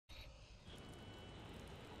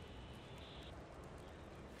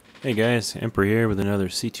Hey guys, Emperor here with another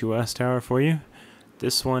ctOS tower for you.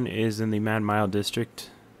 This one is in the Mad Mile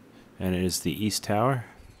district, and it is the East Tower.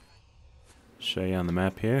 Show you on the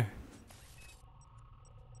map here.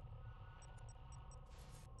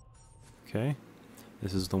 Okay,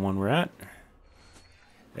 this is the one we're at.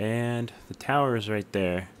 And the tower is right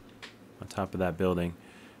there, on top of that building.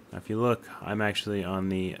 Now if you look, I'm actually on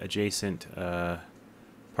the adjacent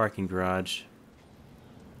parking garage.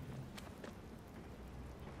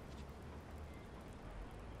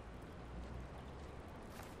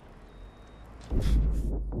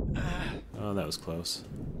 Oh, that was close.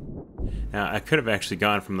 Now, I could have actually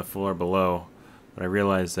gone from the floor below, but I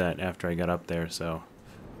realized that after I got up there, so...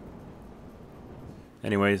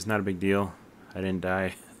 Anyways, not a big deal. I didn't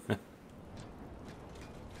die.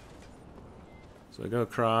 So I go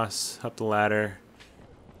across, up the ladder.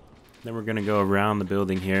 Then we're gonna go around the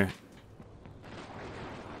building here.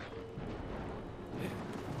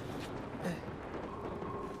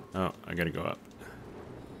 Oh, I gotta go up.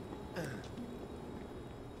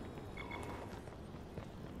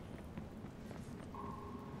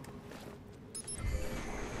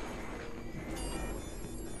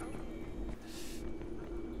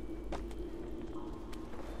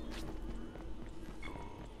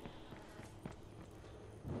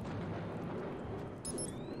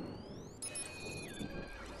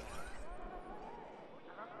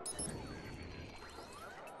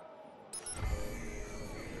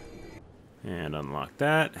 And unlock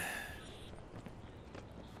that.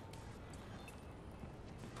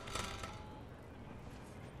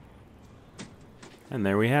 And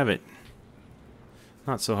there we have it.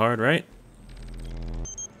 Not so hard, right?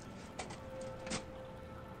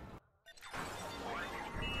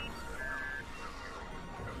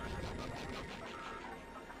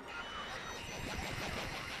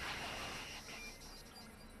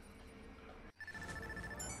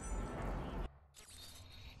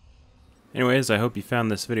 Anyways, I hope you found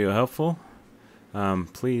this video helpful.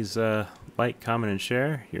 Please like, comment, and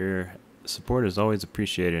share. Your support is always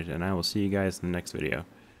appreciated, and I will see you guys in the next video.